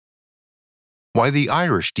Why the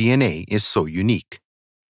Irish DNA is so unique.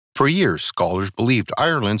 For years, scholars believed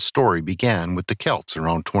Ireland's story began with the Celts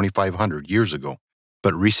around 2,500 years ago,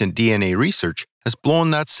 but recent DNA research has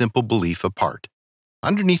blown that simple belief apart.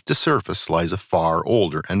 Underneath the surface lies a far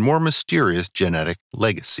older and more mysterious genetic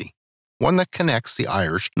legacy, one that connects the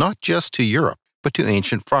Irish not just to Europe, but to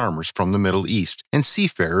ancient farmers from the Middle East and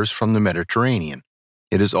seafarers from the Mediterranean.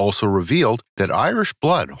 It is also revealed that Irish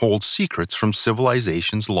blood holds secrets from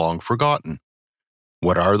civilizations long forgotten.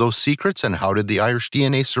 What are those secrets and how did the Irish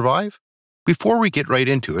DNA survive? Before we get right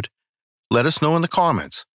into it, let us know in the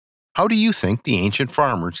comments. How do you think the ancient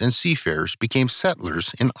farmers and seafarers became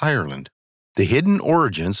settlers in Ireland? The hidden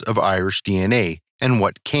origins of Irish DNA and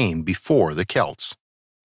what came before the Celts.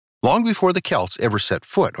 Long before the Celts ever set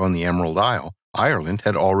foot on the Emerald Isle, Ireland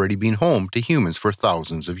had already been home to humans for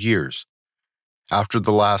thousands of years. After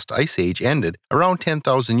the last ice age ended around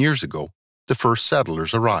 10,000 years ago, the first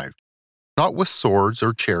settlers arrived, not with swords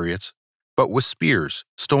or chariots, but with spears,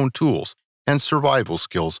 stone tools, and survival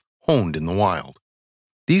skills honed in the wild.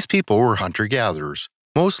 These people were hunter-gatherers,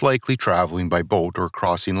 most likely traveling by boat or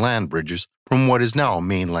crossing land bridges from what is now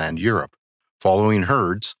mainland Europe, following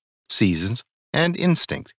herds, seasons, and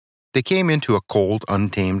instinct. They came into a cold,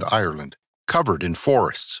 untamed Ireland, covered in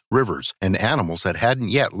forests, rivers, and animals that hadn't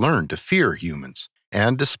yet learned to fear humans.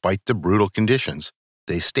 And despite the brutal conditions,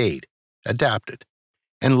 they stayed, adapted,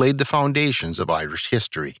 and laid the foundations of Irish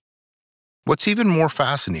history. What's even more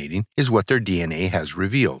fascinating is what their DNA has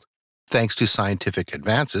revealed. Thanks to scientific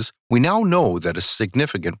advances, we now know that a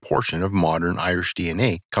significant portion of modern Irish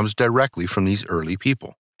DNA comes directly from these early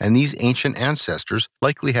people, and these ancient ancestors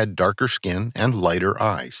likely had darker skin and lighter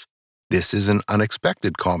eyes. This is an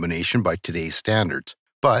unexpected combination by today's standards,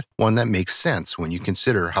 but one that makes sense when you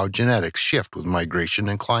consider how genetics shift with migration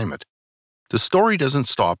and climate. The story doesn't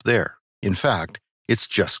stop there. In fact, it's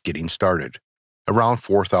just getting started. Around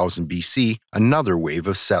 4000 BC, another wave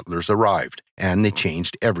of settlers arrived, and they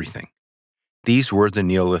changed everything. These were the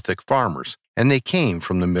Neolithic farmers, and they came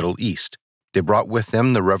from the Middle East. They brought with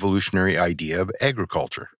them the revolutionary idea of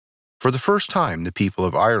agriculture. For the first time, the people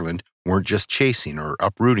of Ireland weren't just chasing or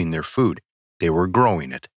uprooting their food, they were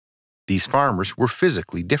growing it. These farmers were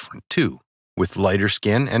physically different, too, with lighter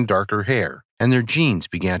skin and darker hair, and their genes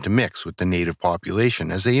began to mix with the native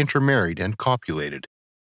population as they intermarried and copulated.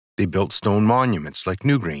 They built stone monuments like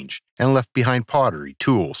Newgrange and left behind pottery,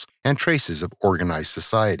 tools, and traces of organized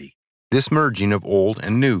society. This merging of old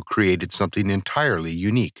and new created something entirely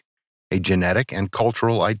unique, a genetic and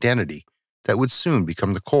cultural identity that would soon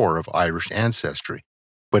become the core of Irish ancestry.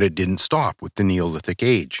 But it didn't stop with the Neolithic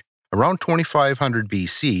Age. Around 2500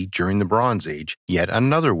 BC, during the Bronze Age, yet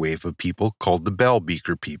another wave of people called the Bell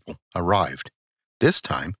Beaker people arrived. This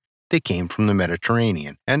time, they came from the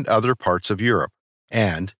Mediterranean and other parts of Europe,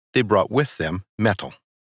 and they brought with them metal.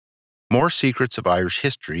 More secrets of Irish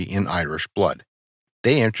history in Irish blood.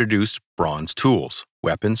 They introduced bronze tools,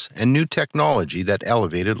 weapons, and new technology that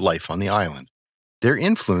elevated life on the island. Their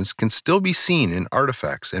influence can still be seen in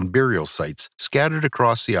artifacts and burial sites scattered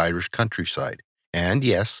across the Irish countryside. And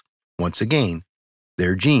yes, once again,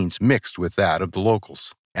 their genes mixed with that of the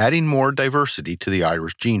locals, adding more diversity to the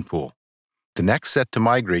Irish gene pool. The next set to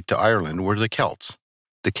migrate to Ireland were the Celts.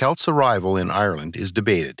 The Celts' arrival in Ireland is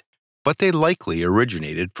debated, but they likely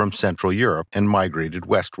originated from Central Europe and migrated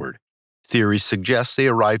westward. Theories suggest they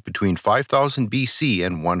arrived between 5000 BC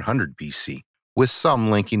and 100 BC, with some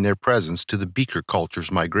linking their presence to the Beaker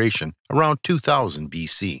culture's migration around 2000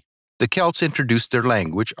 BC. The Celts introduced their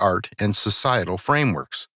language, art, and societal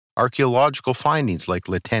frameworks. Archaeological findings like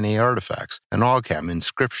Latene artifacts and Ogham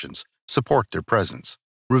inscriptions support their presence,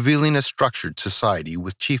 revealing a structured society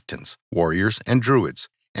with chieftains, warriors, and druids,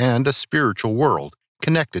 and a spiritual world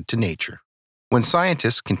connected to nature. When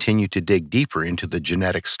scientists continued to dig deeper into the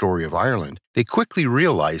genetic story of Ireland, they quickly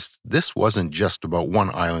realized this wasn't just about one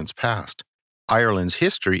island's past. Ireland's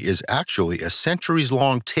history is actually a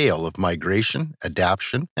centuries-long tale of migration,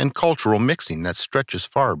 adaptation, and cultural mixing that stretches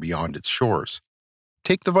far beyond its shores.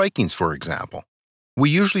 Take the Vikings, for example. We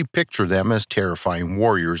usually picture them as terrifying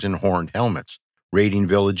warriors in horned helmets, raiding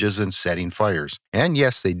villages and setting fires. And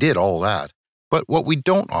yes, they did all that. But what we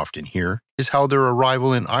don't often hear is how their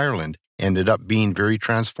arrival in Ireland ended up being very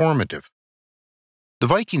transformative. The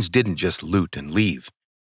Vikings didn't just loot and leave.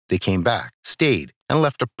 They came back, stayed, and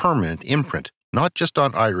left a permanent imprint, not just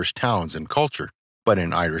on Irish towns and culture, but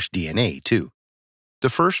in Irish DNA, too. The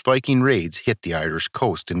first Viking raids hit the Irish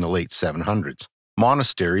coast in the late 700s.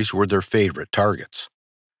 Monasteries were their favorite targets.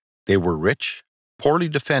 They were rich, poorly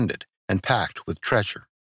defended, and packed with treasure.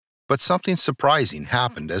 But something surprising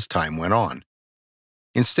happened as time went on.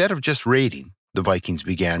 Instead of just raiding, the Vikings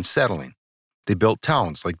began settling. They built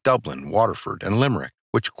towns like Dublin, Waterford, and Limerick,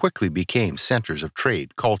 which quickly became centers of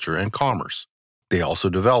trade, culture, and commerce. They also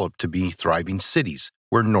developed to be thriving cities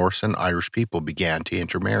where Norse and Irish people began to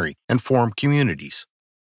intermarry and form communities.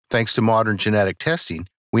 Thanks to modern genetic testing,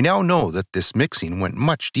 we now know that this mixing went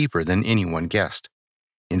much deeper than anyone guessed.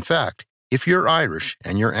 In fact, if you're Irish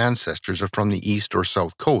and your ancestors are from the east or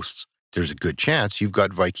south coasts, there's a good chance you've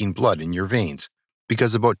got Viking blood in your veins,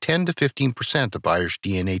 because about 10 to 15% of Irish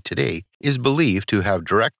DNA today is believed to have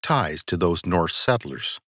direct ties to those Norse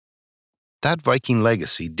settlers. That Viking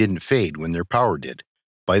legacy didn't fade when their power did.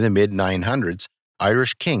 By the mid-900s,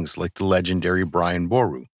 Irish kings like the legendary Brian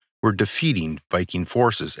Boru were defeating Viking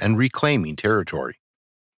forces and reclaiming territory.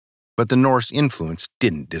 But the Norse influence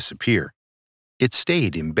didn't disappear. It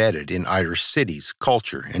stayed embedded in Irish cities,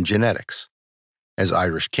 culture, and genetics. As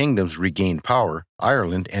Irish kingdoms regained power,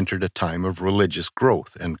 Ireland entered a time of religious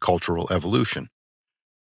growth and cultural evolution.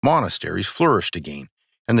 Monasteries flourished again,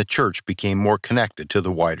 and the church became more connected to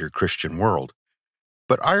the wider Christian world.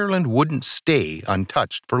 But Ireland wouldn't stay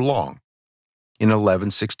untouched for long. In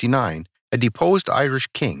 1169, a deposed Irish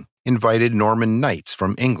king invited Norman knights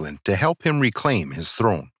from England to help him reclaim his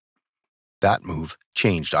throne. That move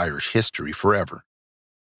changed Irish history forever.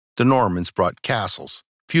 The Normans brought castles,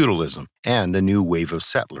 feudalism, and a new wave of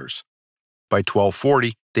settlers. By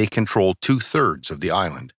 1240, they controlled 2/3 of the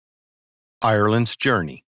island. Ireland's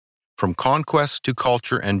journey, from conquest to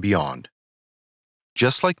culture and beyond.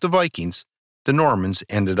 Just like the Vikings, the Normans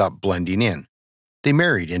ended up blending in. They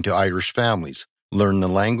married into Irish families, learned the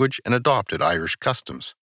language, and adopted Irish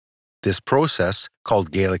customs. This process,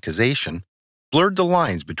 called Gaelicization, blurred the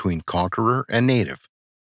lines between conqueror and native.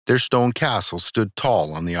 Their stone castles stood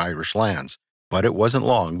tall on the Irish lands, but it wasn't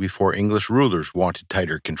long before English rulers wanted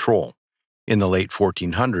tighter control. In the late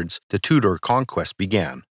 1400s, the Tudor conquest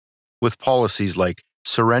began, with policies like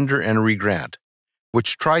surrender and regrant,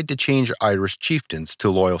 which tried to change Irish chieftains to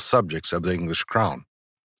loyal subjects of the English crown.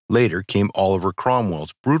 Later came Oliver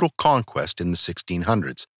Cromwell's brutal conquest in the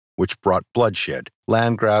 1600s, which brought bloodshed,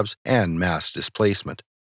 land grabs, and mass displacement.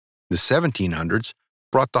 The 1700s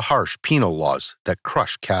brought the harsh penal laws that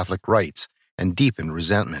crushed Catholic rights and deepened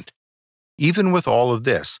resentment. Even with all of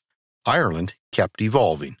this, Ireland kept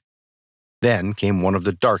evolving. Then came one of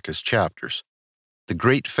the darkest chapters, the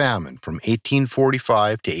Great Famine from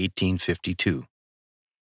 1845 to 1852.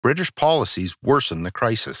 British policies worsened the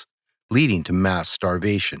crisis, leading to mass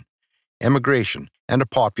starvation, emigration, and a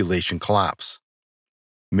population collapse.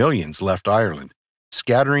 Millions left Ireland,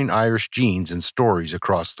 scattering Irish genes and stories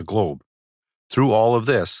across the globe. Through all of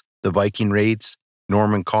this, the Viking raids,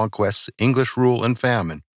 Norman conquests, English rule, and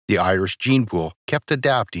famine, the Irish gene pool kept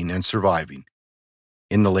adapting and surviving.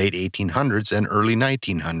 In the late 1800s and early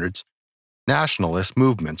 1900s, nationalist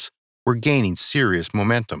movements were gaining serious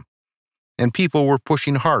momentum, and people were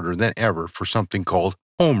pushing harder than ever for something called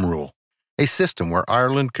Home Rule, a system where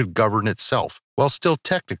Ireland could govern itself while still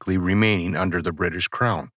technically remaining under the British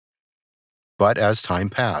Crown. But as time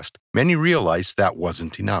passed, many realized that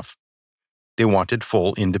wasn't enough. They wanted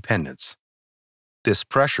full independence. This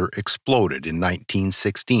pressure exploded in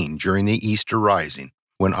 1916 during the Easter Rising,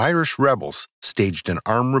 when Irish rebels staged an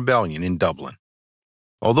armed rebellion in Dublin.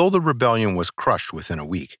 Although the rebellion was crushed within a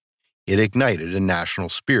week, it ignited a national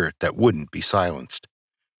spirit that wouldn't be silenced.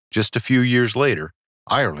 Just a few years later,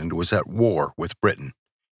 Ireland was at war with Britain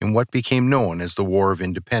in what became known as the War of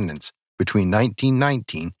Independence between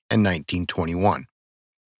 1919 and 1921.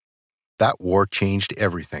 That war changed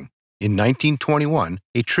everything. In 1921,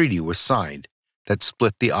 a treaty was signed that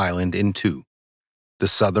split the island in two. The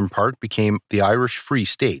southern part became the Irish Free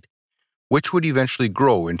State, which would eventually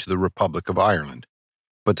grow into the Republic of Ireland.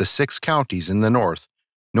 But the 6 counties in the north,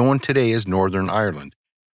 known today as Northern Ireland,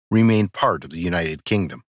 remained part of the United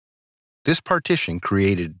Kingdom. This partition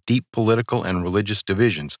created deep political and religious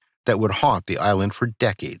divisions that would haunt the island for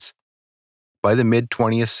decades. By the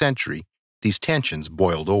mid-20th century, these tensions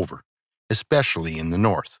boiled over, especially in the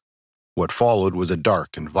north. What followed was a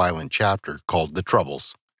dark and violent chapter called the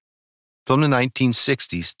Troubles. From the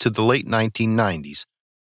 1960s to the late 1990s,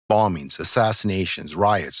 bombings, assassinations,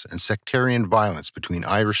 riots, and sectarian violence between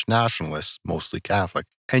Irish nationalists, mostly Catholic,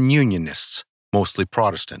 and Unionists, mostly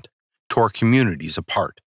Protestant, tore communities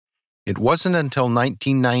apart. It wasn't until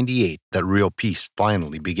 1998 that real peace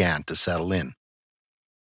finally began to settle in.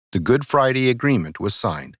 The Good Friday Agreement was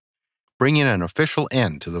signed, bringing an official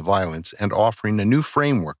end to the violence and offering a new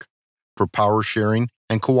framework for power sharing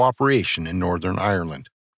and cooperation in Northern Ireland.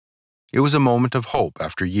 It was a moment of hope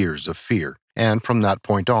after years of fear, and from that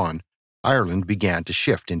point on, Ireland began to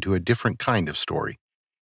shift into a different kind of story,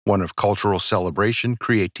 one of cultural celebration,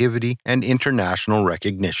 creativity, and international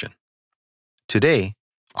recognition. Today,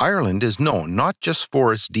 Ireland is known not just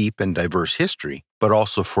for its deep and diverse history, but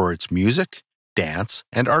also for its music, dance,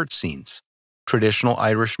 and art scenes. Traditional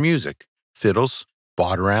Irish music, fiddles,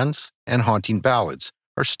 bodhráns, and haunting ballads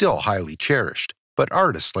are still highly cherished, but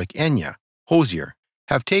artists like Enya, Hosier,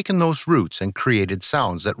 have taken those roots and created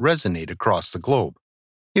sounds that resonate across the globe.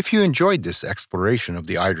 If you enjoyed this exploration of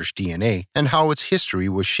the Irish DNA and how its history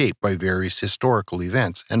was shaped by various historical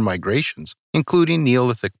events and migrations, including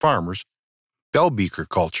Neolithic farmers, Bell-beaker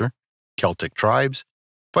culture, Celtic tribes,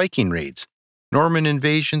 Viking raids, Norman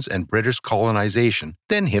invasions, and British colonization,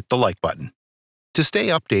 then hit the like button. To stay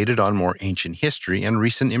updated on more ancient history and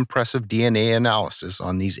recent impressive DNA analysis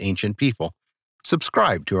on these ancient people,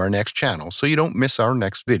 subscribe to our next channel so you don't miss our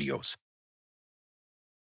next videos.